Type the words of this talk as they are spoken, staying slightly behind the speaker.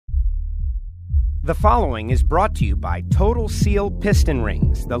The following is brought to you by Total Seal Piston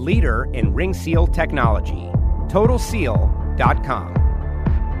Rings, the leader in ring seal technology. TotalSeal.com.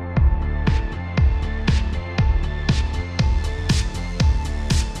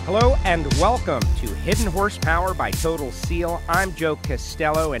 Hello and welcome to Hidden Horsepower by Total Seal. I'm Joe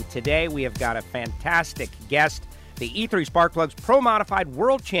Costello, and today we have got a fantastic guest, the E3 Sparkplugs Pro Modified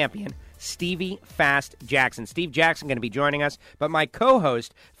World Champion, Stevie Fast Jackson. Steve Jackson going to be joining us, but my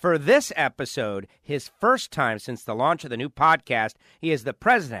co-host for this episode, his first time since the launch of the new podcast, he is the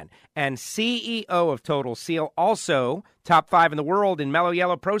president and CEO of Total Seal, also top 5 in the world in Mellow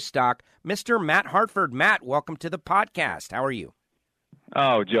Yellow Pro Stock, Mr. Matt Hartford. Matt, welcome to the podcast. How are you?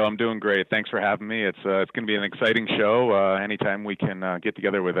 Oh, Joe, I'm doing great. Thanks for having me. It's going to be an exciting show. Anytime we can get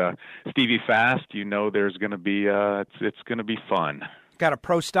together with Stevie Fast, you know there's going to be it's going to be fun. Got a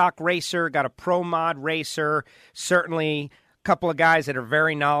pro stock racer, got a pro mod racer, certainly a couple of guys that are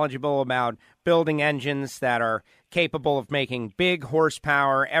very knowledgeable about building engines that are capable of making big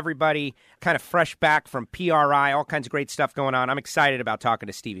horsepower. Everybody kind of fresh back from PRI, all kinds of great stuff going on. I'm excited about talking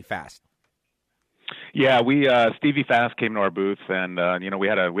to Stevie Fast. Yeah, Stevie Fast came to our booth, and we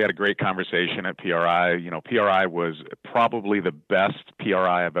had a great conversation at PRI. You know, PRI was probably the best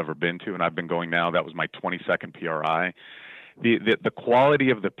PRI I've ever been to, and I've been going now. That was my 22nd PRI. The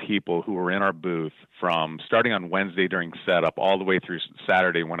quality of the people who were in our booth, from starting on Wednesday during setup all the way through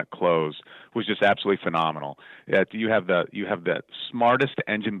Saturday when it closed, was just absolutely phenomenal. You have the smartest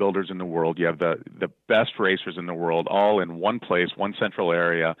engine builders in the world. You have the best racers in the world, all in one place, one central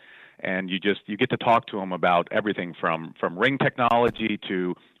area. And you get to talk to them about everything from ring technology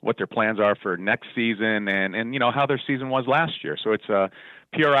to what their plans are for next season and how their season was last year. So it's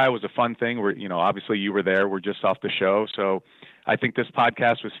PRI was a fun thing. Obviously you were there. We're just off the show. So I think this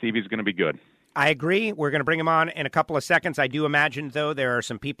podcast with Stevie is going to be good. I agree. We're going to bring him on in a couple of seconds. I do imagine, though, there are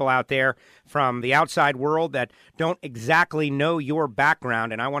some people out there from the outside world that don't exactly know your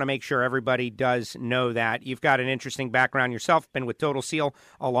background, and I want to make sure everybody does know that. You've got an interesting background yourself, been with Total Seal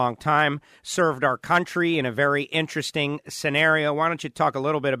a long time, served our country in a very interesting scenario. Why don't you talk a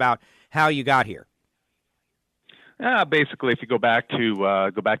little bit about how you got here? Basically, if you go back to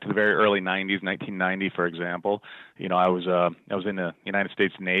the very early '90s, 1990, for example, I was in the United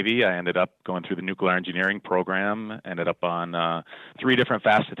States Navy. I ended up going through the nuclear engineering program. Ended up on 3 different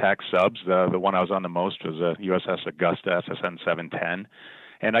fast attack subs. The one I was on the most was USS Augusta, SSN 710,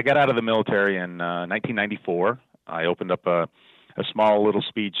 and I got out of the military in 1994. I opened up a small little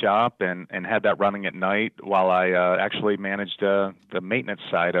speed shop and had that running at night while I actually managed the maintenance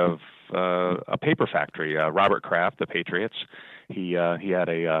side of a paper factory. Robert Kraft, the Patriots, he had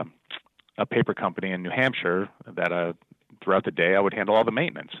a paper company in New Hampshire that throughout the day I would handle all the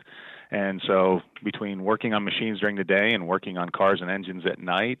maintenance. And so between working on machines during the day and working on cars and engines at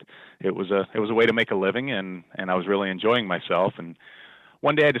night, it was a way to make a living, and I was really enjoying myself. And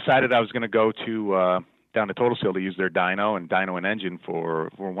one day I decided I was going to go down to Total Seal to use their dyno and engine for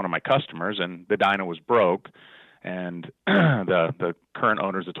one of my customers, and the dyno was broke. And the current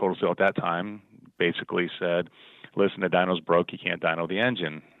owners of Total Seal at that time basically said, listen, the dyno's broke, you can't dyno the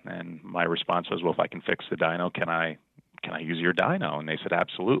engine. And my response was, well, if I can fix the dyno, can I use your dyno? And they said,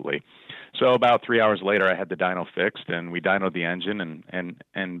 absolutely. So about 3 hours later, I had the dyno fixed, and we dynoed the engine,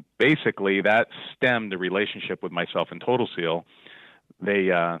 and basically that stemmed the relationship with myself and Total Seal. They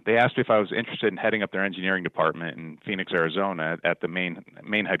asked me if I was interested in heading up their engineering department in Phoenix, Arizona, at the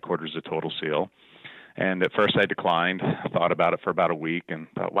main headquarters of Total Seal. And at first I declined, thought about it for about a week, and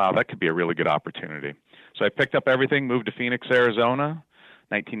thought, wow, that could be a really good opportunity. So I picked up everything, moved to Phoenix, Arizona,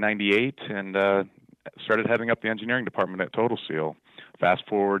 1998, and started heading up the engineering department at Total Seal. Fast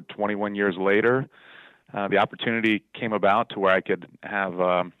forward 21 years later, the opportunity came about to where I could have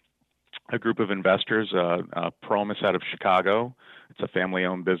a group of investors, Promus out of Chicago. It's a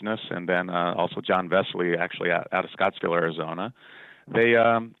family-owned business, and then also John Vesely, actually out of Scottsdale, Arizona.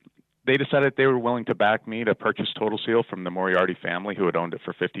 They decided they were willing to back me to purchase Total Seal from the Moriarty family, who had owned it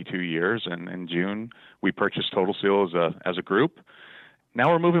for 52 years. And in June, we purchased Total Seal as a group. Now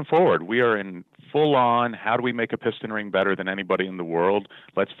we're moving forward. We are in full-on, how do we make a piston ring better than anybody in the world?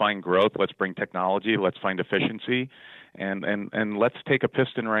 Let's find growth. Let's bring technology. Let's find efficiency. And let's take a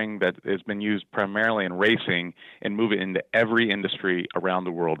piston ring that has been used primarily in racing and move it into every industry around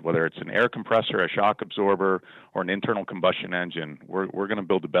the world, whether it's an air compressor, a shock absorber, or an internal combustion engine. We're going to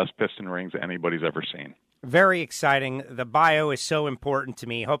build the best piston rings that anybody's ever seen. Very exciting. The bio is so important to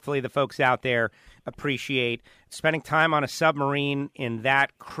me. Hopefully the folks out there appreciate spending time on a submarine in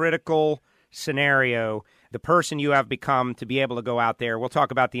that critical scenario, the person you have become to be able to go out there. We'll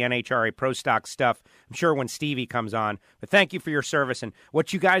talk about the NHRA Pro Stock stuff, I'm sure, when Stevie comes on. But thank you for your service. And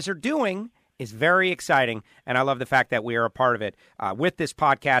what you guys are doing is very exciting, and I love the fact that we are a part of it with this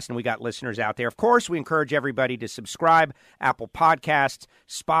podcast, and we got listeners out there. Of course, we encourage everybody to subscribe, Apple Podcasts,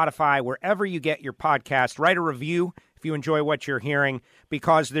 Spotify, wherever you get your podcast. Write a review if you enjoy what you're hearing,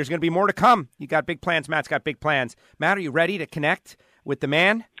 because there's going to be more to come. You got big plans. Matt's got big plans. Matt, are you ready to connect with the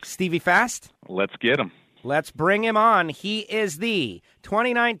man, Stevie Fast? Let's get him. Let's bring him on. He is the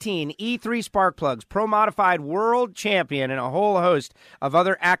 2019 E3 Spark Plugs Pro Modified World Champion and a whole host of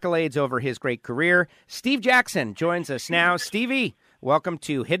other accolades over his great career. Steve Jackson joins us now. Stevie, welcome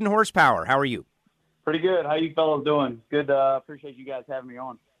to Hidden Horsepower. How are you? Pretty good. How you fellows doing? Good. Appreciate you guys having me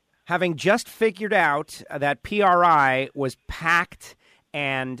on. Having just figured out that PRI was packed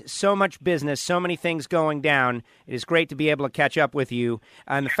and so much business, so many things going down, it is great to be able to catch up with you.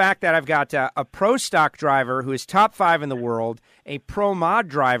 And the fact that I've got a pro stock driver who is top 5 in the world, a pro mod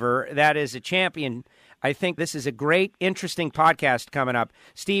driver that is a champion, I think this is a great, interesting podcast coming up.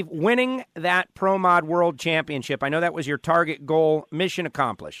 Steve, winning that Pro Mod World Championship, I know that was your target goal, mission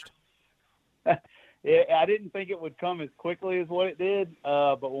accomplished. I didn't think it would come as quickly as what it did,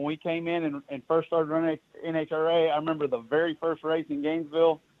 but when we came in and first started running NHRA, I remember the very first race in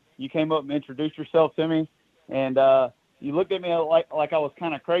Gainesville. You came up and introduced yourself to me, and you looked at me like I was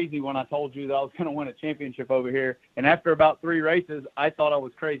kind of crazy when I told you that I was going to win a championship over here. And after about 3 races, I thought I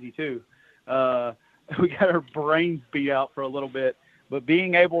was crazy too. We got our brains beat out for a little bit, but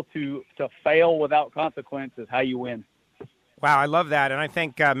being able to fail without consequence is how you win. Wow, I love that. And I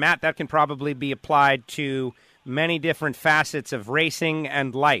think, Matt, that can probably be applied to many different facets of racing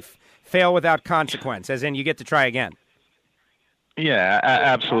and life. Fail without consequence, as in you get to try again. Yeah,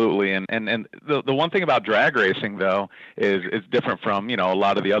 absolutely. And the one thing about drag racing, though, is it's different from, a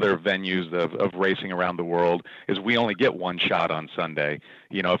lot of the other venues of racing around the world, is we only get one shot on Sunday.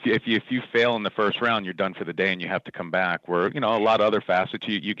 If you fail in the first round, you're done for the day and you have to come back. Where, a lot of other facets,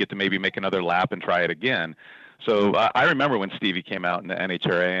 you get to maybe make another lap and try it again. So I remember when Stevie came out in the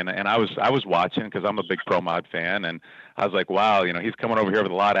NHRA, and I was watching because I'm a big Pro Mod fan, and I was like, wow, he's coming over here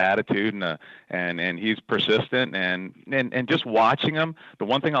with a lot of attitude, and he's persistent, and just watching him. The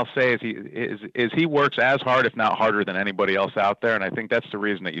one thing I'll say is he works as hard, if not harder, than anybody else out there, and I think that's the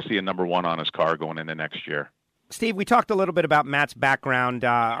reason that you see a number 1 on his car going into next year. Steve, we talked a little bit about Matt's background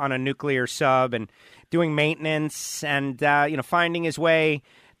on a nuclear sub and doing maintenance, and finding his way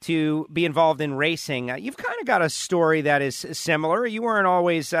to be involved in racing. You've kind of got a story that is similar. You weren't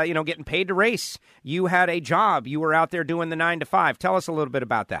always, getting paid to race. You had a job. You were out there doing the 9 to 5. Tell us a little bit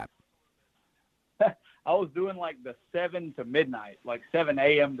about that. I was doing like the 7 to midnight, like 7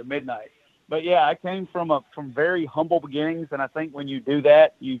 a.m. to midnight. But yeah, I came from very humble beginnings, and I think when you do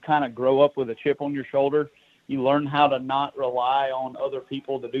that, you kind of grow up with a chip on your shoulder. You learn how to not rely on other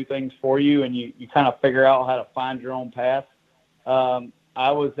people to do things for you, and you kind of figure out how to find your own path. I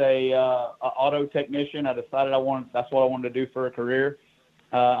was a auto technician. I decided that's what I wanted to do for a career.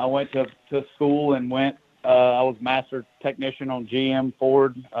 I went to school and I was master technician on GM,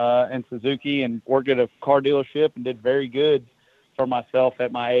 Ford, and Suzuki, and worked at a car dealership and did very good for myself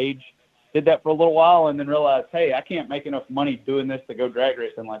at my age. Did that for a little while and then realized, hey, I can't make enough money doing this to go drag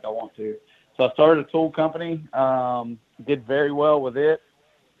racing like I want to. So I started a tool company, did very well with it,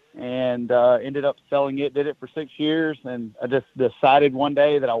 and ended up selling it, did it for 6 years, and I just decided one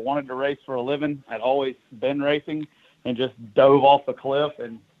day that I wanted to race for a living. I'd always been racing and just dove off the cliff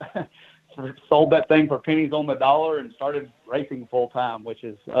and sold that thing for pennies on the dollar and started racing full time, which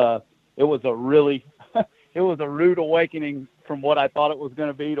is it was a rude awakening from what I thought it was going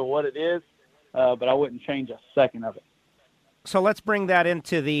to be to what it is, but I wouldn't change a second of it. So let's bring that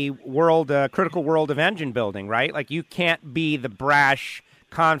into the world, critical world of engine building, right? Like you can't be the brash,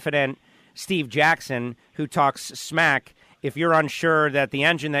 confident Steve Jackson who talks smack if you're unsure that the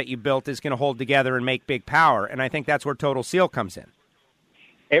engine that you built is going to hold together and make big power. And I think that's where Total Seal comes in.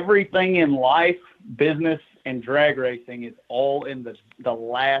 Everything in life, business, and drag racing is all in the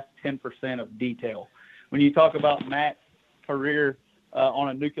last 10% of detail. When you talk about Matt's career on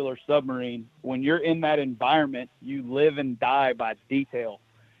a nuclear submarine, when you're in that environment, you live and die by detail.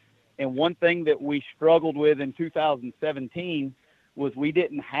 And one thing that we struggled with in 2017 was we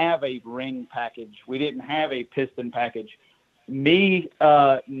didn't have a ring package. We didn't have a piston package. Me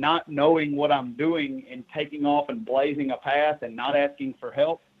not knowing what I'm doing and taking off and blazing a path and not asking for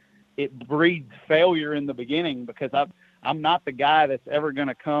help, it breeds failure in the beginning because I'm not the guy that's ever going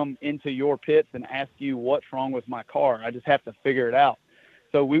to come into your pits and ask you what's wrong with my car. I just have to figure it out.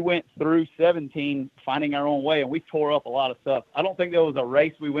 So we went through 17 finding our own way, and we tore up a lot of stuff. I don't think there was a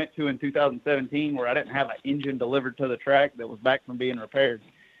race we went to in 2017 where I didn't have an engine delivered to the track that was back from being repaired.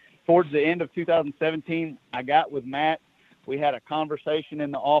 Towards the end of 2017, I got with Matt. We had a conversation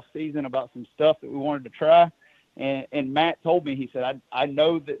in the off season about some stuff that we wanted to try. And Matt told me, he said, I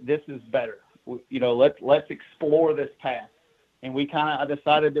know that this is better. Let's explore this path. And we kind of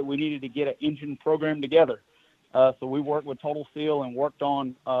decided that we needed to get an engine program together. So we worked with Total Seal and worked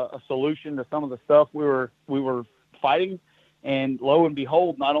on a solution to some of the stuff we were fighting. And lo and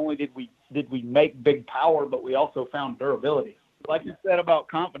behold, not only did we make big power, but we also found durability. Like you said about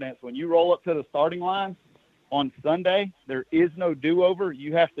confidence, when you roll up to the starting line on Sunday, there is no do-over.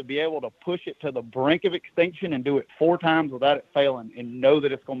 You have to be able to push it to the brink of extinction and do it 4 times without it failing and know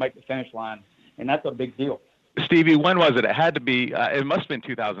that it's going to make the finish line. And that's a big deal. Stevie, when was it? It had to be, it must have been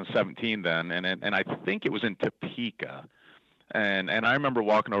 2017 then, and I think it was in Topeka. And I remember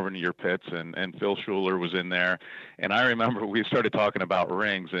walking over into your pits, and Phil Schuler was in there, and I remember we started talking about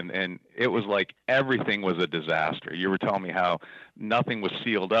rings, and it was like everything was a disaster. You were telling me how nothing was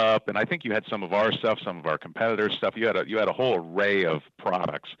sealed up, and I think you had some of our stuff, some of our competitors' stuff. You had a whole array of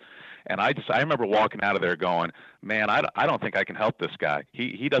products. And I remember walking out of there going, man, I don't think I can help this guy.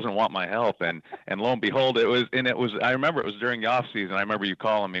 He doesn't want my help. And lo and behold, I remember it was during the off season. I remember you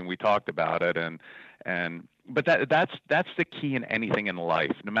calling me and we talked about it. But that's the key in anything in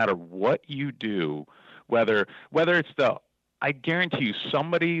life. No matter what you do, whether it's I guarantee you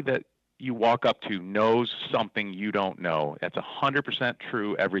somebody that you walk up to knows something you don't know. That's 100%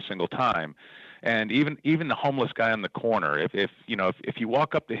 true every single time. And even the homeless guy on the corner, if you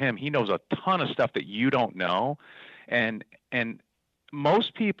walk up to him, he knows a ton of stuff that you don't know. And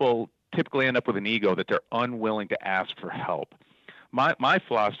most people typically end up with an ego that they're unwilling to ask for help. My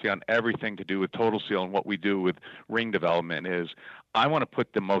philosophy on everything to do with Total Seal and what we do with ring development is I want to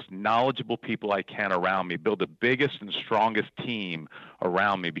put the most knowledgeable people I can around me, build the biggest and strongest team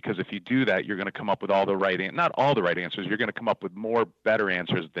around me, because if you do that, you're going to come up with not all the right answers. You're going to come up with better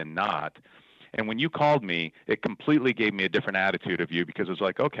answers than not. And when you called me, it completely gave me a different attitude of you, because it's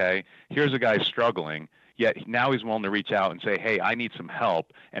like, okay, here's a guy struggling, yet now he's willing to reach out and say, hey, I need some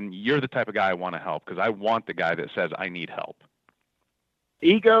help. And you're the type of guy I want to help, because I want the guy that says I need help.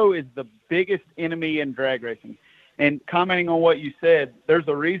 Ego is the biggest enemy in drag racing. And commenting on what you said, there's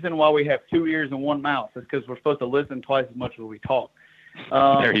a reason why we have 2 ears and 1 mouth. It's because we're supposed to listen twice as much as we talk.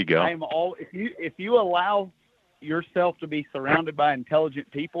 There you go. If you allow yourself to be surrounded by intelligent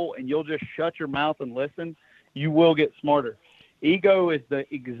people and you'll just shut your mouth and listen, you will get smarter. Ego is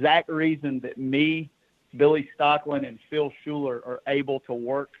the exact reason that me, Billy Stocklin, and Phil Schuler are able to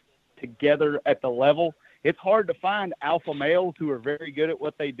work together at the level. It's hard to find alpha males who are very good at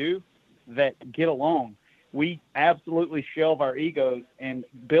what they do that get along. We absolutely shelve our egos, and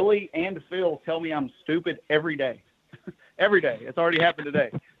Billy and Phil tell me I'm stupid every day. Every day. It's already happened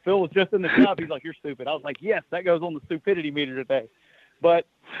today. Phil was just in the shop. He's like, you're stupid. I was like, yes, that goes on the stupidity meter today. But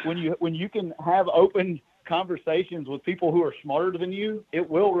when you can have open conversations with people who are smarter than you, it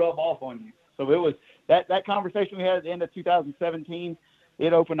will rub off on you. So it was that conversation we had at the end of 2017.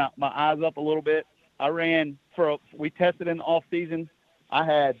 It opened up my eyes up a little bit. We tested in the off season. I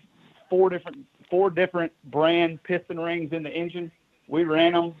had four different brand piston rings in the engine. We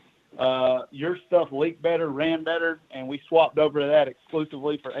ran them. Your stuff leaked better, ran better, and we swapped over to that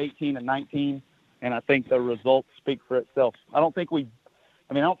exclusively for 18 and 19. And I think the results speak for itself. I don't think we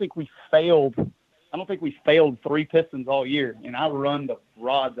failed 3 pistons all year, and I run the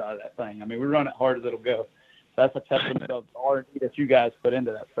rods out of that thing. I mean, we run it hard as it'll go. That's a testament of the R&D that you guys put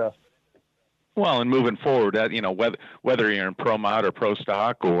into that stuff. Well, and moving forward, whether you're in Pro Mod or Pro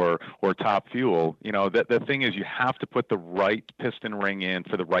Stock or Top Fuel, the thing is you have to put the right piston ring in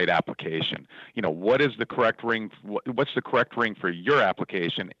for the right application. What is the correct ring? What's the correct ring for your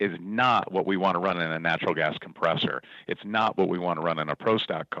application is not what we want to run in a natural gas compressor. It's not what we want to run in a Pro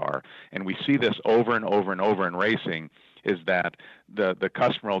Stock car. And we see this over and over and over in racing, is that the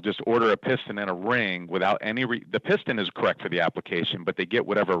customer will just order a piston and a ring without the piston is correct for the application, but they get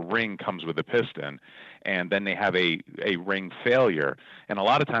whatever ring comes with the piston, and then they have a ring failure. And a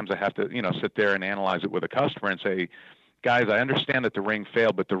lot of times I have to, sit there and analyze it with a customer and say, guys, I understand that the ring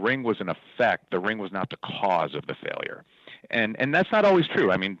failed, but the ring was an effect. The ring was not the cause of the failure. And that's not always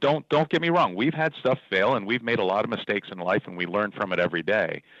true. I mean, don't get me wrong. We've had stuff fail, and we've made a lot of mistakes in life, and we learn from it every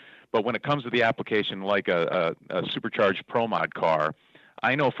day. But when it comes to the application like a supercharged Pro Mod car,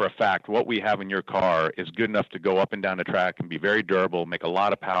 I know for a fact what we have in your car is good enough to go up and down the track and be very durable, make a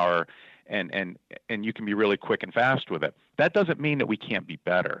lot of power, and you can be really quick and fast with it. That doesn't mean that we can't be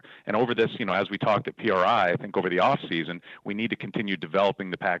better. And over this, as we talked at PRI, I think over the off season, we need to continue developing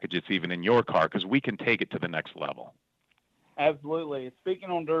the packages even in your car, because we can take it to the next level. Absolutely. Speaking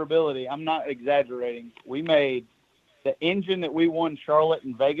on durability, I'm not exaggerating. We made the engine that we won Charlotte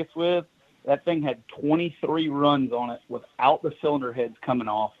and Vegas with that thing had 23 runs on it without the cylinder heads coming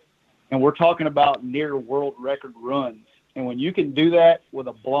off. And we're talking about near world record runs. And when you can do that with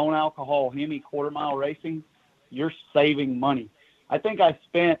a blown alcohol Hemi quarter-mile racing, you're saving money. I think I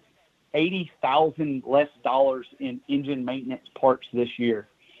spent $80,000 less in engine maintenance parts this year.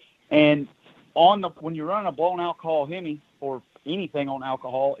 And when you run a blown alcohol Hemi or anything on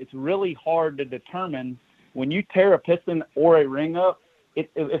alcohol, it's really hard to determine when you tear a piston or a ring up,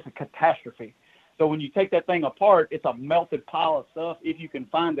 it's a catastrophe. So when you take that thing apart, it's a melted pile of stuff. If you can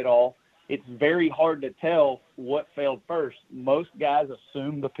find it all, it's very hard to tell what failed first. Most guys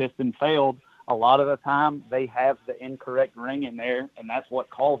assume the piston failed. A lot of the time they have the incorrect ring in there, and that's what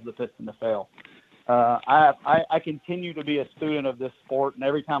caused the piston to fail. I continue to be a student of this sport, and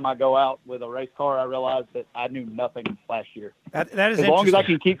every time I go out with a race car, I realize that I knew nothing last year. That is as long as I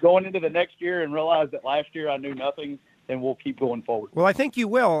can keep going into the next year and realize that last year I knew nothing, then we'll keep going forward. Well, I think you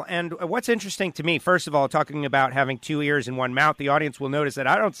will. And what's interesting to me, first of all, talking about having two ears and one mouth, the audience will notice that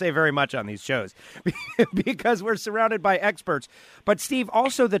I don't say very much on these shows because we're surrounded by experts. But, Steve,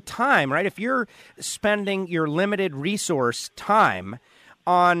 also the time, right? If you're spending your limited resource time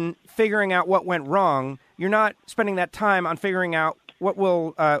on figuring out what went wrong, you're not spending that time on figuring out what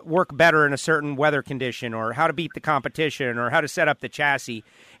will work better in a certain weather condition or how to beat the competition or how to set up the chassis.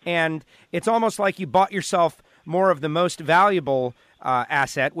 And it's almost like you bought yourself more of the most valuable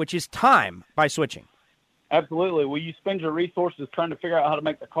asset, which is time, by switching. Absolutely. Well, you spend your resources trying to figure out how to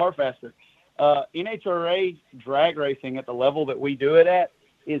make the car faster. NHRA drag racing at the level that we do it at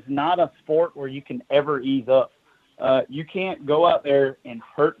is not a sport where you can ever ease up. You can't go out there and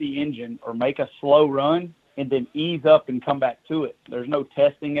hurt the engine or make a slow run and then ease up and come back to it. There's no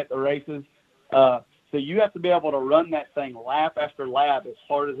testing at the races. So you have to be able to run that thing lap after lap as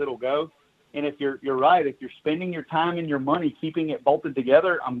hard as it'll go. And if you're right, if you're spending your time and your money keeping it bolted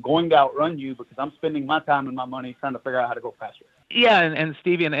together, I'm going to outrun you because I'm spending my time and my money trying to figure out how to go faster. Yeah, and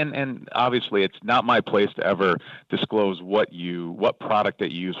Stevie, and obviously it's not my place to ever disclose what product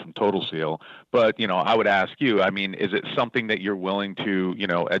that you use from Total Seal, but I would ask you, I mean, is it something that you're willing to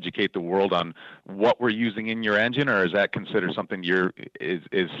educate the world on what we're using in your engine, or is that considered something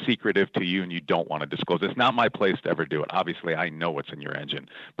is secretive to you and you don't want to disclose? It's not my place to ever do it. Obviously, I know what's in your engine,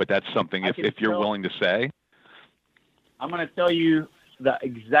 but that's something if you're willing to say. I'm going to tell you the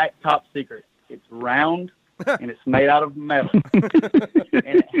exact top secret. It's round. And it's made out of metal.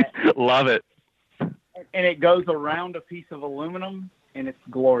 Love it. And it goes around a piece of aluminum, and it's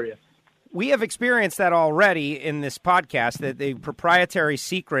glorious. We have experienced that already in this podcast, that the proprietary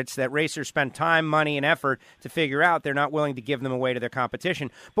secrets that racers spend time, money, and effort to figure out, they're not willing to give them away to their competition.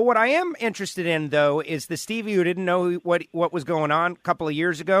 But what I am interested in, though, is the Stevie who didn't know what was going on a couple of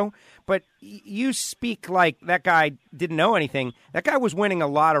years ago. But you speak like that guy didn't know anything. That guy was winning a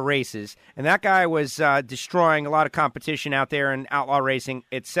lot of races, and that guy was destroying a lot of competition out there in outlaw racing,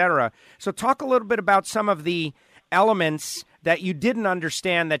 etc. So talk a little bit about some of the elements that you didn't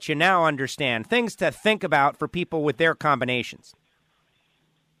understand that you now understand, things to think about for people with their combinations.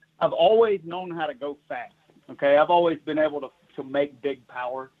 I've always known how to go fast, okay? I've always been able to make big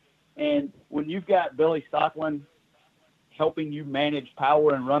power. And when you've got Billy Stocklin helping you manage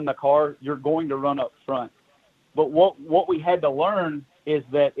power and run the car, you're going to run up front. But what we had to learn is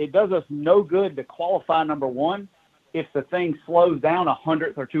that it does us no good to qualify number one if the thing slows down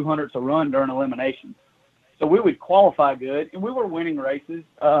 100th or 200th a run during elimination. So we would qualify good, and we were winning races.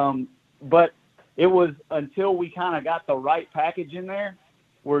 But it was until we kind of got the right package in there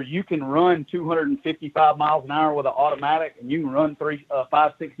where you can run 255 miles an hour with an automatic, and you can run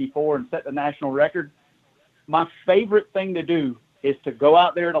 564 and set the national record. My favorite thing to do is to go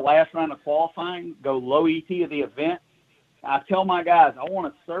out there the last round of qualifying, go low ET of the event. I tell my guys, I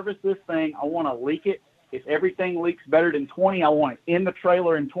want to service this thing. I want to leak it. If everything leaks better than 20, I want it in the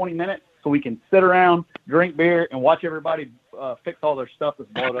trailer in 20 minutes. So we can sit around, drink beer, and watch everybody fix all their stuff that's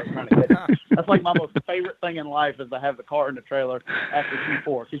blown up trying to get it. That's like my most favorite thing in life is to have the car in the trailer after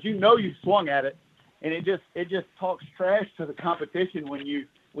Q4 because you've swung at it, and it just talks trash to the competition when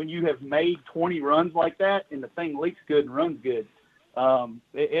you have made 20 runs like that and the thing leaks good and runs good.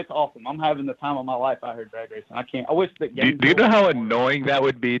 It's awesome. I'm having the time of my life out here drag racing. I wish that. Do you know how annoying that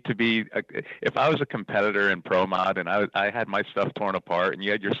would be if I was a competitor in Pro Mod and I had my stuff torn apart and you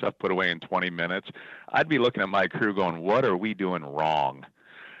had your stuff put away in 20 minutes? I'd be looking at my crew going, "What are we doing wrong?"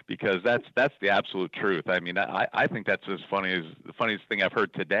 Because that's the absolute truth. I mean, I think that's the funniest thing I've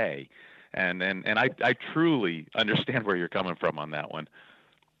heard today, and I truly understand where you're coming from on that one.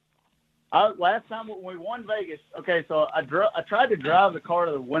 Last time when we won Vegas, okay, so I tried to drive the car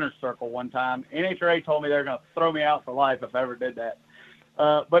to the winner's circle one time. NHRA told me they were going to throw me out for life if I ever did that.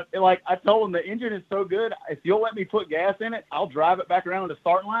 But like I told him, the engine is so good. If you'll let me put gas in it, I'll drive it back around to the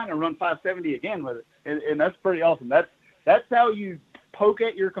starting line and run 570 again with it. And that's pretty awesome. That's how you poke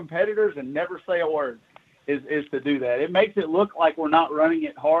at your competitors and never say a word. Is to do that. It makes it look like we're not running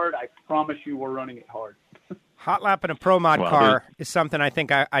it hard. I promise you, we're running it hard. Hot lap in a Pro Mod car is something I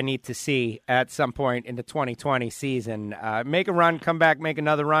think I need to see at some point in the 2020 season. Make a run, come back, make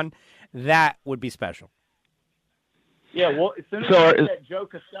another run. That would be special. Yeah, well, as soon as we get that Joe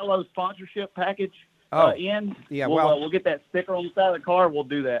Costello sponsorship package we'll get that sticker on the side of the car. We'll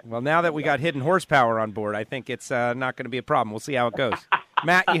do that. Well, now that we got Hidden Horsepower on board, I think it's not going to be a problem. We'll see how it goes.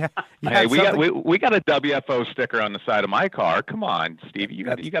 Matt, we got a WFO sticker on the side of my car. Come on, Steve, you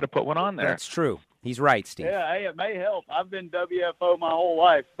got to put one on there. That's true. He's right, Steve. Yeah, hey, it may help. I've been WFO my whole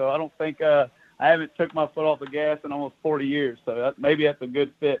life, so I don't think I haven't took my foot off the gas in almost 40 years. So maybe that's a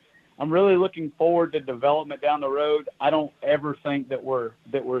good fit. I'm really looking forward to development down the road. I don't ever think that we're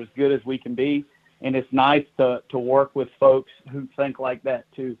as good as we can be, and it's nice to work with folks who think like that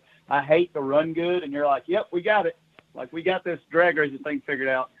too. I hate to run good, and you're like, yep, we got it. Like, we got this drag racing thing figured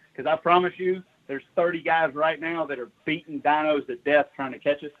out. Because I promise you, there's 30 guys right now that are beating dynos to death trying to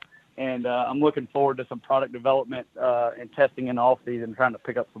catch us. And I'm looking forward to some product development and testing in the off-season, trying to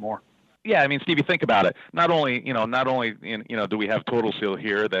pick up some more. Yeah, I mean, Steve, you think about it. Not only do we have Total Seal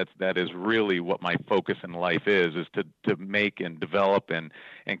here, that is really what my focus in life is to make and develop and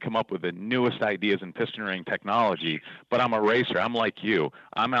come up with the newest ideas in piston ring technology. But I'm a racer. I'm like you.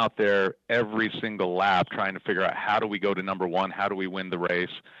 I'm out there every single lap trying to figure out how do we go to number one, how do we win the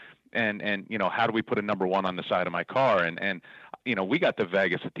race, and how do we put a number one on the side of my car. And we got to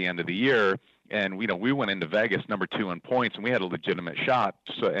Vegas at the end of the year. And we went into Vegas number 2 in points, and we had a legitimate shot.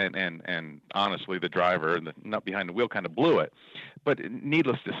 So and honestly, the driver and the nut behind the wheel kind of blew it. But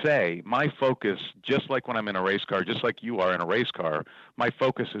needless to say, my focus, just like when I'm in a race car, just like you are in a race car, my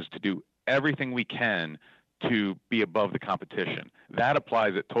focus is to do everything we can to be above the competition. That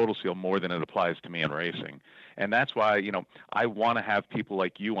applies at Total Seal more than it applies to me in racing. And that's why, I want to have people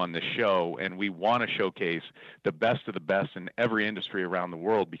like you on this show, and we want to showcase the best of the best in every industry around the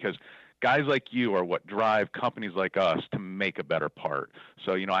world, because guys like you are what drive companies like us to make a better part.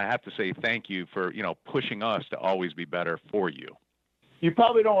 So, I have to say thank you for, pushing us to always be better for you. You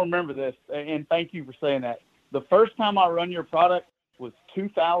probably don't remember this, and thank you for saying that. The first time I run your product was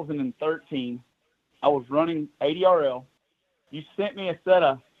 2013. I was running ADRL. You sent me a set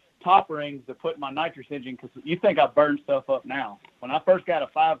of top rings to put in my nitrous engine because you think I burn stuff up now. When I first got a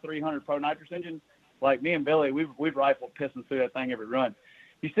 5300 Pro nitrous engine, like me and Billy, we've rifled pistons through that thing every run.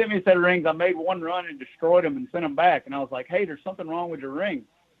 You sent me a set of rings. I made one run and destroyed them and sent them back. And I was like, hey, there's something wrong with your ring.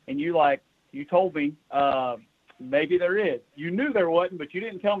 And you told me, maybe there is. You knew there wasn't, but you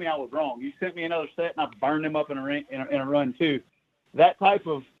didn't tell me I was wrong. You sent me another set, and I burned them up in a run too. That type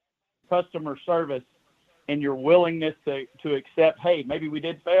of customer service and your willingness to accept, hey, maybe we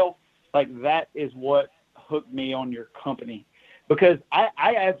did fail, like that is what hooked me on your company. Because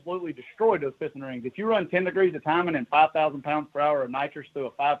I absolutely destroyed those piston rings. If you run 10 degrees of timing and 5,000 pounds per hour of nitrous through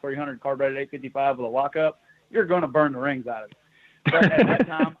a 5300 carbureted 855 with a lockup, you're going to burn the rings out of it. But at that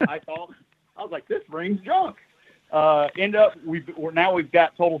time, I was like, this ring's junk. We've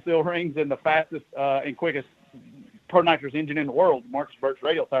got Total Seal rings in the fastest and quickest Pro Nitrous engine in the world, Marcus Burt's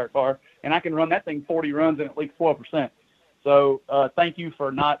radial tire car, and I can run that thing 40 runs and at least 12%. So thank you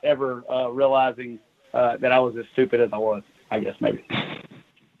for not ever realizing that I was as stupid as I was. I guess maybe.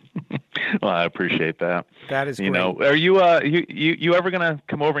 Well, I appreciate that. That is great. Are you you ever going to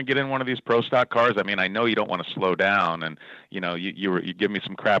come over and get in one of these Pro Stock cars? I mean, I know you don't want to slow down, and you give me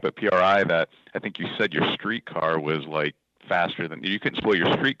some crap at PRI that I think you said your street car was like faster than you couldn't slow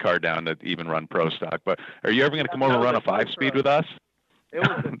your street car down to even run Pro Stock. But are you ever going to come over and run a 5-speed with us?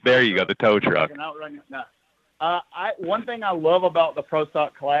 There you go, the tow truck. One thing I love about the Pro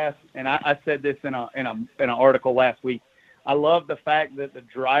Stock class, and I said this in an article last week. I love the fact that the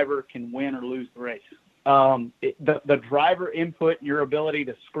driver can win or lose the race. The driver input and your ability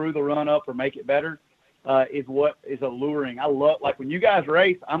to screw the run up or make it better is what is alluring. I love, like when you guys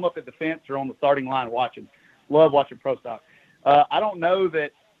race, I'm up at the fence or on the starting line watching. Love watching Pro Stock. I don't know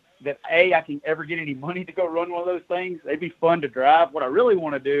that I can ever get any money to go run one of those things. They'd be fun to drive. What I really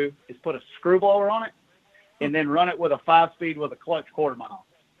want to do is put a screw blower on it and then run it with a 5-speed with a clutch quarter mile.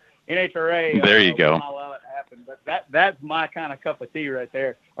 NHRA, there you go. I'll allow it to happen, but that's my kind of cup of tea right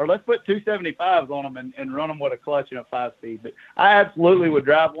there. Or let's put 275s on them and run them with a clutch and a 5-speed. But I absolutely would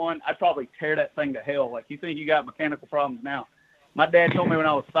drive one. I'd probably tear that thing to hell. Like, you think you got mechanical problems now. My dad told me when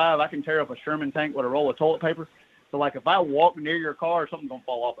I was 5, I can tear up a Sherman tank with a roll of toilet paper. So, like, if I walk near your car, something's going to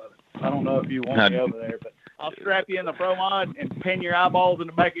fall off of it. I don't know if you want me over there, but I'll strap you in the Pro Mod and pin your eyeballs in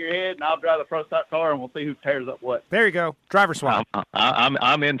the back of your head, and I'll drive the Pro Stock car, and we'll see who tears up what. There you go. Driver swap.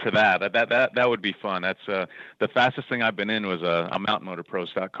 I'm in for that. That would be fun. That's the fastest thing I've been in was a Mountain Motor Pro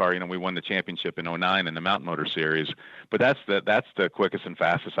Stock car. We won the championship in '09 in the Mountain Motor Series. But that's the quickest and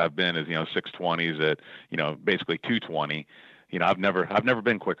fastest I've been is 620s at basically 220. I've never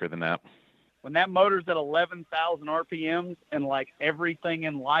been quicker than that. When that motor's at 11,000 RPMs and like everything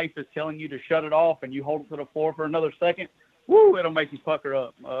in life is telling you to shut it off and you hold it to the floor for another second, woo, it'll make you pucker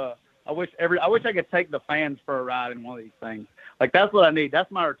up. I wish I could take the fans for a ride in one of these things. Like, that's what I need. That's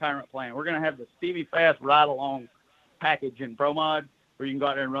my retirement plan. We're going to have the Stevie Fast ride along package in Pro Mod where you can go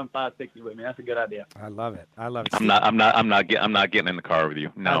out there and run 560 with me. That's a good idea. I love it. I'm not getting in the car with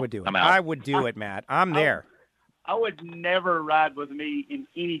you. No, I would do it. I'm out. I would do it, Matt. I'm there. I would never ride with me in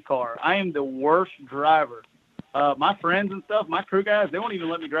any car. I am the worst driver. My friends and stuff, my crew guys, they won't even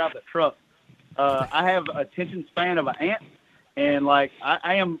let me drive the truck. I have attention span of an ant, and like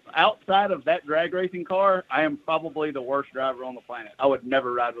I am outside of that drag racing car, I am probably the worst driver on the planet. I would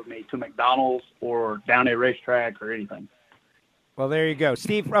never ride with me to McDonald's or down a racetrack or anything. Well, there you go,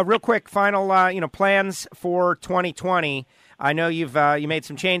 Steve. Real quick, final plans for 2020. I know you made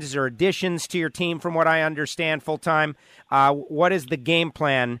some changes or additions to your team, from what I understand, full time. What is the game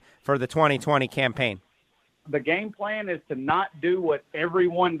plan for the 2020 campaign? The game plan is to not do what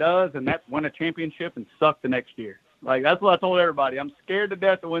everyone does, and that's win a championship and suck the next year. Like, that's what I told everybody. I'm scared to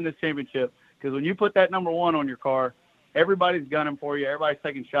death to win this championship because when you put that number one on your car, everybody's gunning for you. Everybody's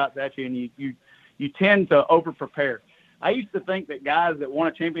taking shots at you, and you tend to over-prepare. I used to think that guys that won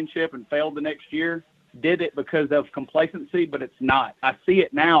a championship and failed the next year did it because of complacency, but it's not. I see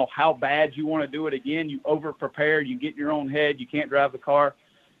it now, how bad you want to do it again. You over-prepare. You get in your own head. You can't drive the car.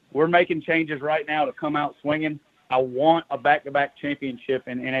 We're making changes right now to come out swinging. I want a back-to-back championship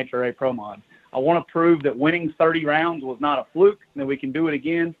in NHRA Pro Mod. I want to prove that winning 30 rounds was not a fluke, and that we can do it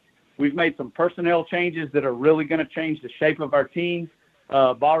again. We've made some personnel changes that are really going to change the shape of our team.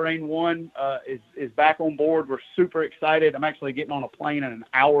 Bahrain 1 is back on board. We're super excited. I'm actually getting on a plane in an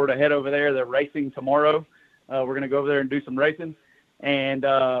hour to head over there. They're racing tomorrow. We're going to go over there and do some racing. And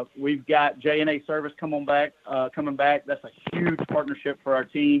we've got J&A Service coming back. That's a huge partnership for our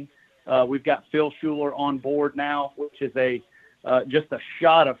team. We've got Phil Schuler on board now, which is just a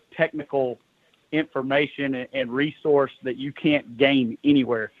shot of technical information and resource that you can't gain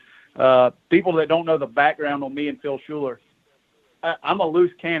anywhere. People that don't know the background on me and Phil Schuler, I'm a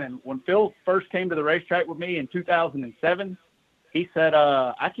loose cannon. When Phil first came to the racetrack with me in 2007, he said,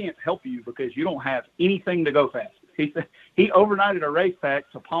 I can't help you because you don't have anything to go fast. He said he overnighted a race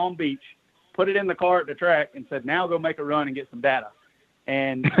pack to Palm Beach, put it in the car at the track, and said, now go make a run and get some data.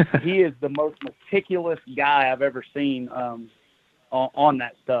 And he is the most meticulous guy I've ever seen on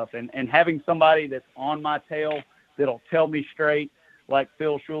that stuff. And having somebody that's on my tail that'll tell me straight, like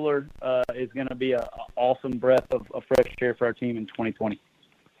Phil Schuler, is going to be an awesome breath of fresh air for our team in 2020.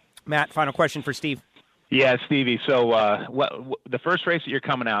 Matt, final question for Steve. Yeah, Stevie. So, the first race that you're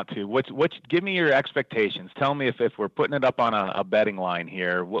coming out to, give me your expectations. Tell me if we're putting it up on a betting line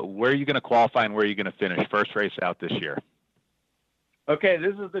here, where are you going to qualify and where are you going to finish first race out this year? Okay,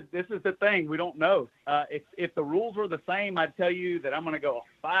 this is the thing. We don't know. If the rules were the same, I'd tell you that I'm going to go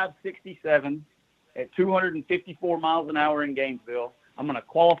 567 at 254 miles an hour in Gainesville. I'm going to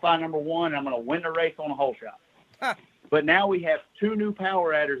qualify number one, and I'm going to win the race on a hole shot. But now we have two new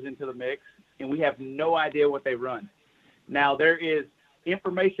power adders into the mix, and we have no idea what they run. Now, there is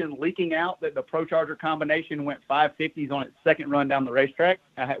information leaking out that the ProCharger combination went 550s on its second run down the racetrack.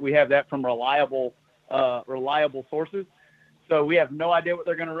 We have that from reliable sources. So we have no idea what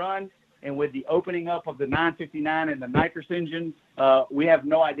they're going to run. And with the opening up of the 959 and the nitrous engines, we have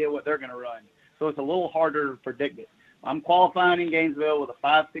no idea what they're going to run. So it's a little harder to predict it. I'm qualifying in Gainesville with a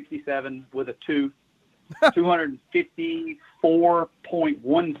 567 with a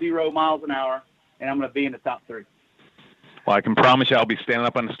 254.10 miles an hour, and I'm going to be in the top three. Well, I can promise you I'll be standing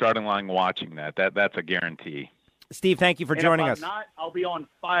up on the starting line watching that. That's a guarantee. Steve, thank you for joining us. If I'm not, I'll be on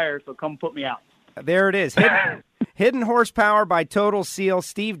fire, so come put me out. There it is. Hidden Horsepower by Total Seal.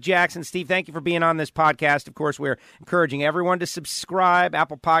 Steve Jackson. Steve, thank you for being on this podcast. Of course, we're encouraging everyone to subscribe,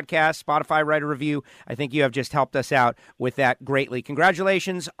 Apple Podcasts, Spotify, write a review. I think you have just helped us out with that greatly.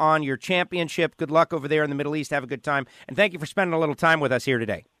 Congratulations on your championship. Good luck over there in the Middle East. Have a good time. And thank you for spending a little time with us here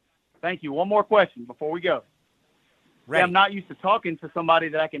today. Thank you. One more question before we go. Ready. I'm not used to talking to somebody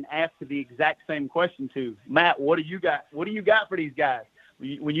that I can ask the exact same question to. Matt, what do you got? What do you got for these guys?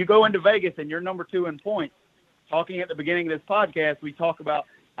 When you go into Vegas and you're number 2 in points, talking at the beginning of this podcast, we talk about,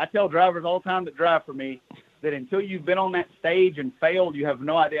 I tell drivers all the time that drive for me, that until you've been on that stage and failed, you have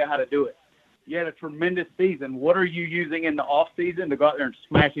no idea how to do it. You had a tremendous season. What are you using in the off season to go out there and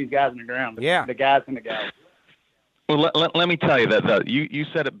smash these guys in the ground? The guys and the guys. Well, let me tell you that you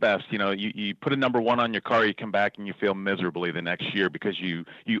said it best. You know, you put a number one on your car, you come back and you feel miserably the next year because you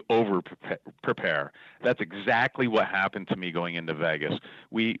over prepare. That's exactly what happened to me going into Vegas.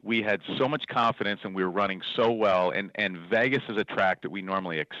 We had so much confidence and we were running so well, and Vegas is a track that we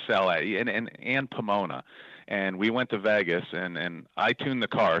normally excel at, and Pomona. And we went to Vegas, and I tuned the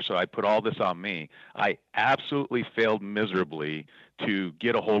car, so I put all this on me. I absolutely failed miserably to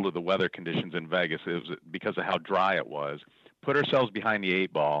get a hold of the weather conditions in Vegas. It was because of how dry it was. Put ourselves behind the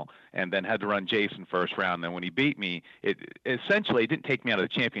 8-ball, and then had to run Jason first round. Then when he beat me, it essentially didn't take me out of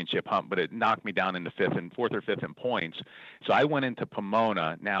the championship hunt, but it knocked me down into fourth or fifth in points. So I went into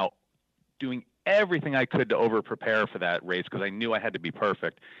Pomona now doing everything I could to over prepare for that race because I knew I had to be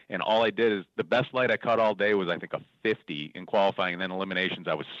perfect. And all I did is the best light I caught all day was, I think, a 50 in qualifying, and then eliminations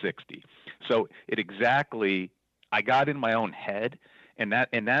I was 60. So I got in my own head, and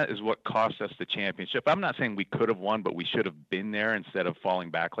that is what cost us the championship. I'm not saying we could have won, but we should have been there instead of falling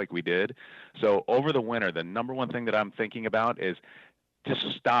back like we did. So over the winter, the number one thing that I'm thinking about is to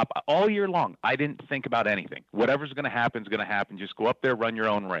stop all year long. I didn't think about anything. Whatever's going to happen is going to happen. Just go up there, run your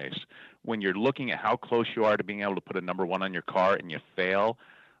own race. When you're looking at how close you are to being able to put a number one on your car and you fail,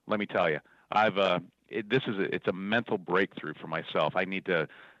 let me tell you, it's a mental breakthrough for myself. I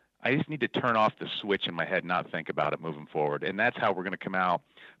just need to turn off the switch in my head, not think about it moving forward. And that's how we're going to come out.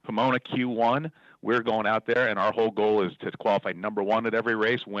 Pomona Q1, we're going out there, and our whole goal is to qualify number one at every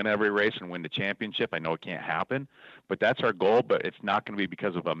race, win every race, and win the championship. I know it can't happen, but that's our goal, but it's not going to be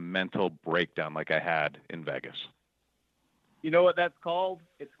because of a mental breakdown like I had in Vegas. You know what that's called?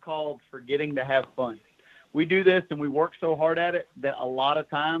 It's called forgetting to have fun. We do this, and we work so hard at it that a lot of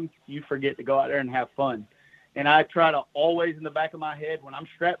times you forget to go out there and have fun. And I try to always in the back of my head when I'm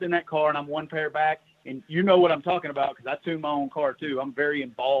strapped in that car and I'm one pair back, and you know what I'm talking about because I tune my own car too. I'm very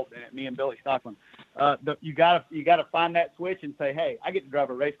involved in it, me and Billy Stockman. You gotta find that switch and say, hey, I get to drive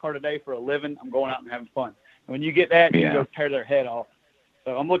a race car today for a living. I'm going out and having fun. And when you get that, you go tear their head off.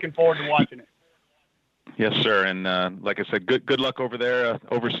 So I'm looking forward to watching it. Yes, sir. And like I said, good luck over there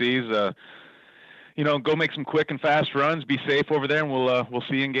overseas. Go make some quick and fast runs. Be safe over there, and we'll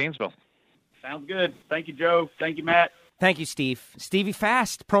see you in Gainesville. Sounds good. Thank you, Joe. Thank you, Matt. Thank you, Steve. Stevie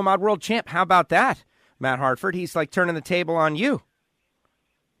Fast, Pro Mod World Champ. How about that, Matt Hartford? He's like turning the table on you.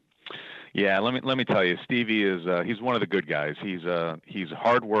 Yeah, let me tell you, Stevie is he's one of the good guys. He's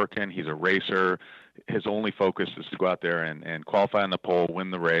hardworking. He's a racer. His only focus is to go out there and qualify on the pole,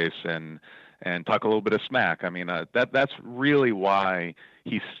 win the race, and talk a little bit of smack. I mean, that's really why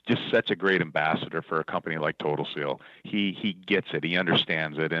he's just such a great ambassador for a company like Total Seal. He gets it. He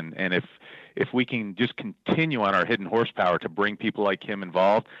understands it. And if we can just continue on our hidden horsepower to bring people like him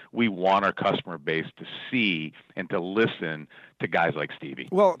involved, we want our customer base to see and to listen to guys like Stevie.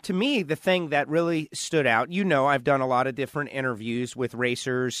 Well, to me, the thing that really stood out, I've done a lot of different interviews with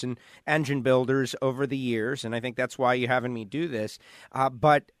racers and engine builders over the years, and I think that's why you're having me do this.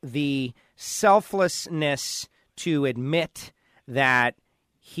 But the selflessness to admit that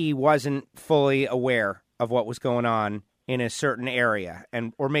he wasn't fully aware of what was going on in a certain area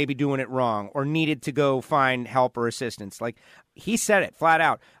or maybe doing it wrong or needed to go find help or assistance. Like he said it flat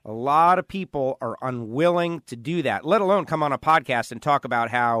out. A lot of people are unwilling to do that, let alone come on a podcast and talk about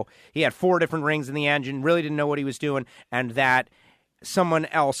how he had 4 different rings in the engine, really didn't know what he was doing, and that someone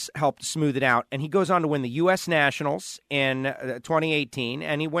else helped smooth it out. And he goes on to win the U.S. Nationals in 2018,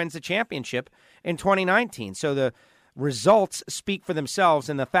 and he wins the championship in 2019. So the results speak for themselves,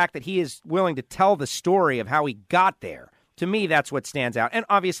 and the fact that he is willing to tell the story of how he got there, to me, that's what stands out. And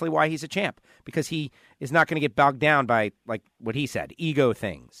obviously why he's a champ, because he is not going to get bogged down by, like what he said, ego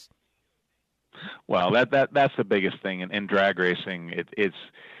things. Well, that's the biggest thing in drag racing.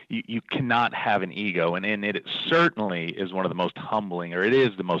 You cannot have an ego, and it certainly is one of the most humbling, or it is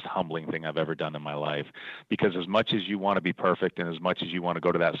the most humbling thing I've ever done in my life, because as much as you want to be perfect and as much as you want to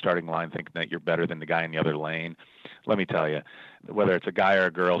go to that starting line thinking that you're better than the guy in the other lane, let me tell you, whether it's a guy or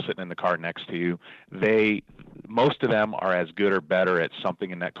a girl sitting in the car next to you, most of them are as good or better at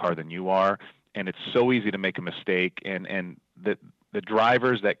something in that car than you are, and it's so easy to make a mistake, and the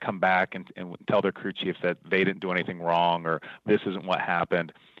drivers that come back and tell their crew chiefs that they didn't do anything wrong or this isn't what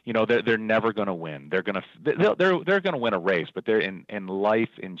happened, they're never going to win. They're going to win a race, but they're in life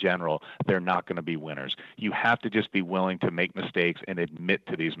in general, they're not going to be winners. You have to just be willing to make mistakes and admit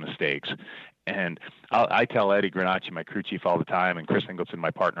to these mistakes. And I tell Eddie Granacci, my crew chief, all the time, and Chris Ingleton,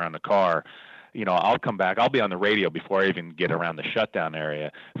 my partner on the car, I'll come back. I'll be on the radio before I even get around the shutdown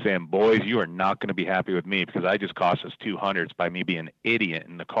area saying, boys, you are not going to be happy with me because I just cost us 200s by me being an idiot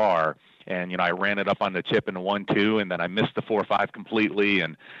in the car. And, I ran it up on the chip in the 1-2, and then I missed the 4-5 completely.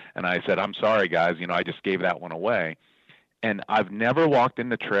 And I said, I'm sorry, guys. I just gave that one away. And I've never walked in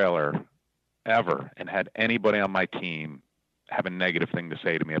the trailer ever and had anybody on my team have a negative thing to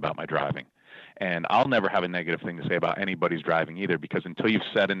say to me about my driving. And I'll never have a negative thing to say about anybody's driving either, because until you've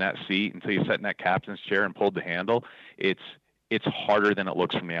sat in that seat, until you sat in that captain's chair and pulled the handle, it's harder than it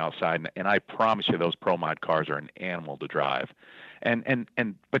looks from the outside. And I promise you, those Pro Mod cars are an animal to drive.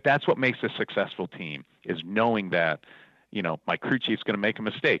 But that's what makes a successful team, is knowing that, my crew chief's going to make a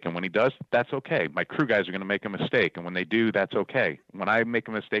mistake. And when he does, that's okay. My crew guys are going to make a mistake. And when they do, that's okay. When I make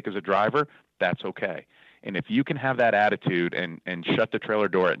a mistake as a driver, that's okay. And if you can have that attitude and shut the trailer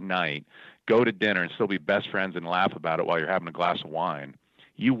door at night, go to dinner and still be best friends and laugh about it while you're having a glass of wine,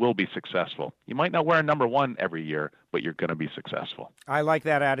 you will be successful. You might not wear a number 1 every year, but you're going to be successful. I like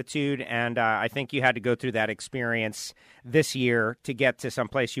that attitude, and I think you had to go through that experience this year to get to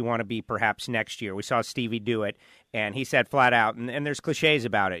someplace you want to be perhaps next year. We saw Stevie do it, and he said flat out, and there's cliches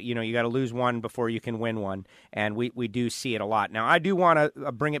about it, you got to lose one before you can win one, and we do see it a lot. Now, I do want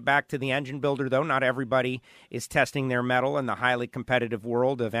to bring it back to the engine builder, though. Not everybody is testing their mettle in the highly competitive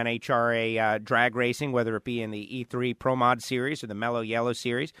world of NHRA drag racing, whether it be in the E3 Pro Mod Series or the Mellow Yellow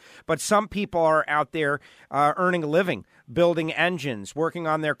Series, but some people are out there earning a living, building engines, working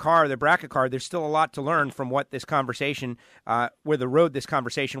on their car, their bracket car. There's still a lot to learn from what this conversation, where the road this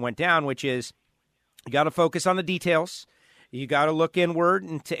conversation went down, which is you got to focus on the details. You got to look inward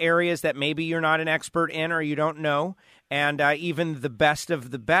into areas that maybe you're not an expert in or you don't know. And even the best of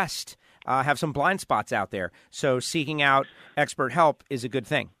the best have some blind spots out there. So seeking out expert help is a good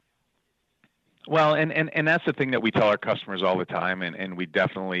thing. Well, and that's the thing that we tell our customers all the time, and we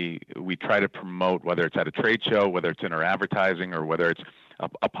try to promote, whether it's at a trade show, whether it's in our advertising, or whether it's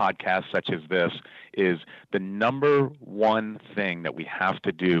a podcast such as this, is the number one thing that we have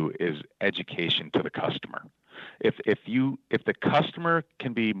to do is education to the customer. If the customer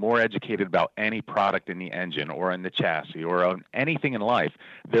can be more educated about any product in the engine or in the chassis or on anything in life,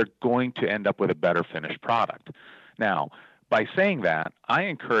 they're going to end up with a better finished product. Now, by saying that, I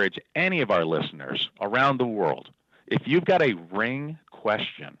encourage any of our listeners around the world, if you've got a ring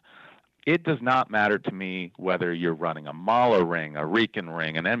question, it does not matter to me whether you're running a Mahler ring, a Riken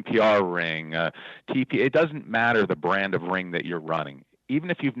ring, an NPR ring, a TP. It doesn't matter the brand of ring that you're running. Even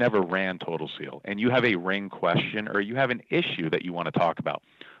if you've never ran Total Seal and you have a ring question or you have an issue that you want to talk about,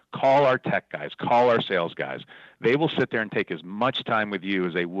 call our tech guys, call our sales guys. They will sit there and take as much time with you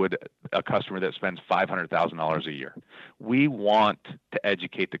as they would a customer that spends $500,000 a year. We want to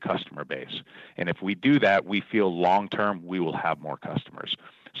educate the customer base. And if we do that, we feel long-term we will have more customers.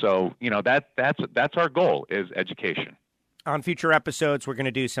 So, that's our goal, is education. On future episodes, we're going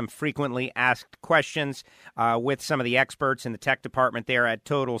to do some frequently asked questions with some of the experts in the tech department there at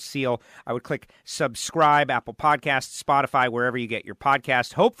Total Seal. I would click subscribe, Apple Podcasts, Spotify, wherever you get your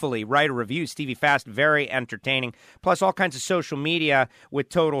podcast. Hopefully, write a review. Stevie Fast, very entertaining. Plus, all kinds of social media with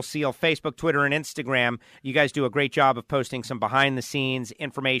Total Seal, Facebook, Twitter, and Instagram. You guys do a great job of posting some behind-the-scenes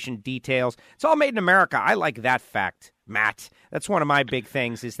information, details. It's all made in America. I like that fact, Matt. That's one of my big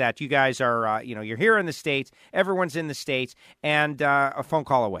things, is that you guys are, you're here in the States, everyone's in the States, and a phone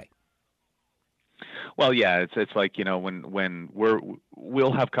call away. Well, yeah, it's like, when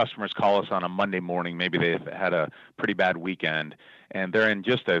we'll have customers call us on a Monday morning, maybe they've had a pretty bad weekend, and they're in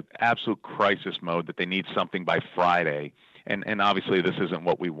just an absolute crisis mode that they need something by Friday. And obviously this isn't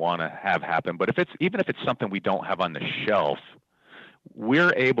what we want to have happen, but even if it's something we don't have on the shelf,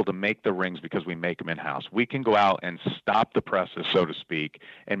 we're able to make the rings because we make them in-house. We can go out and stop the presses, so to speak,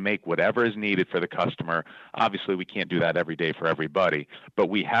 and make whatever is needed for the customer. Obviously, we can't do that every day for everybody, but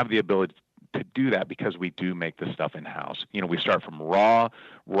we have the ability to do that because we do make the stuff in-house. We start from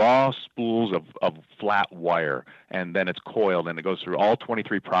raw spools of flat wire, and then it's coiled, and it goes through all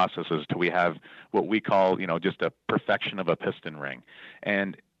 23 processes till we have what we call, just a perfection of a piston ring.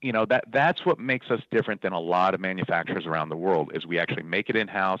 And that's what makes us different than a lot of manufacturers around the world, is we actually make it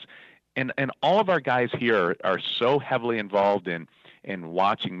in-house. And all of our guys here are so heavily involved in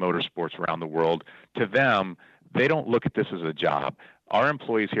watching motorsports around the world. To them, they don't look at this as a job. Our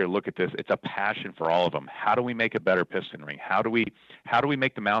employees here look at this. It's a passion for all of them. How do we make a better piston ring? How do we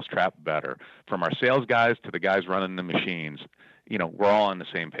make the mousetrap better? From our sales guys to the guys running the machines, we're all on the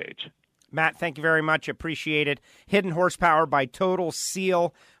same page. Matt, thank you very much. Appreciate it. Hidden Horsepower by Total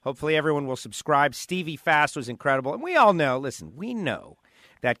Seal. Hopefully everyone will subscribe. Stevie Fast was incredible. And we all know, we know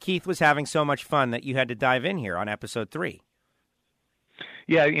that Keith was having so much fun that you had to dive in here on episode 3.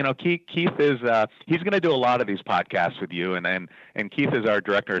 Yeah, Keith is he's going to do a lot of these podcasts with you, and Keith is our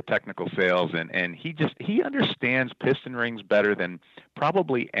director of technical sales, and he understands piston rings better than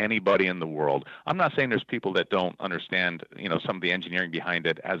probably anybody in the world. I'm not saying there's people that don't understand, some of the engineering behind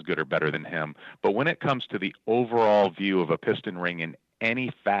it as good or better than him, but when it comes to the overall view of a piston ring in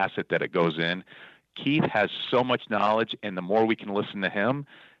any facet that it goes in, Keith has so much knowledge, and the more we can listen to him,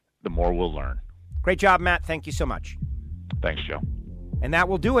 the more we'll learn. Great job, Matt. Thank you so much. Thanks, Joe. And that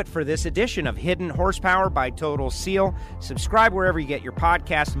will do it for this edition of Hidden Horsepower by Total Seal. Subscribe wherever you get your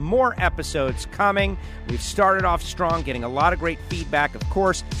podcasts. More episodes coming. We've started off strong, getting a lot of great feedback. Of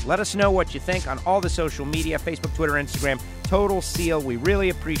course, let us know what you think on all the social media, Facebook, Twitter, Instagram, Total Seal. We really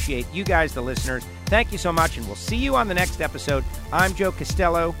appreciate you guys, the listeners. Thank you so much, and we'll see you on the next episode. I'm Joe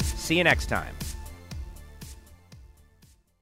Costello. See you next time.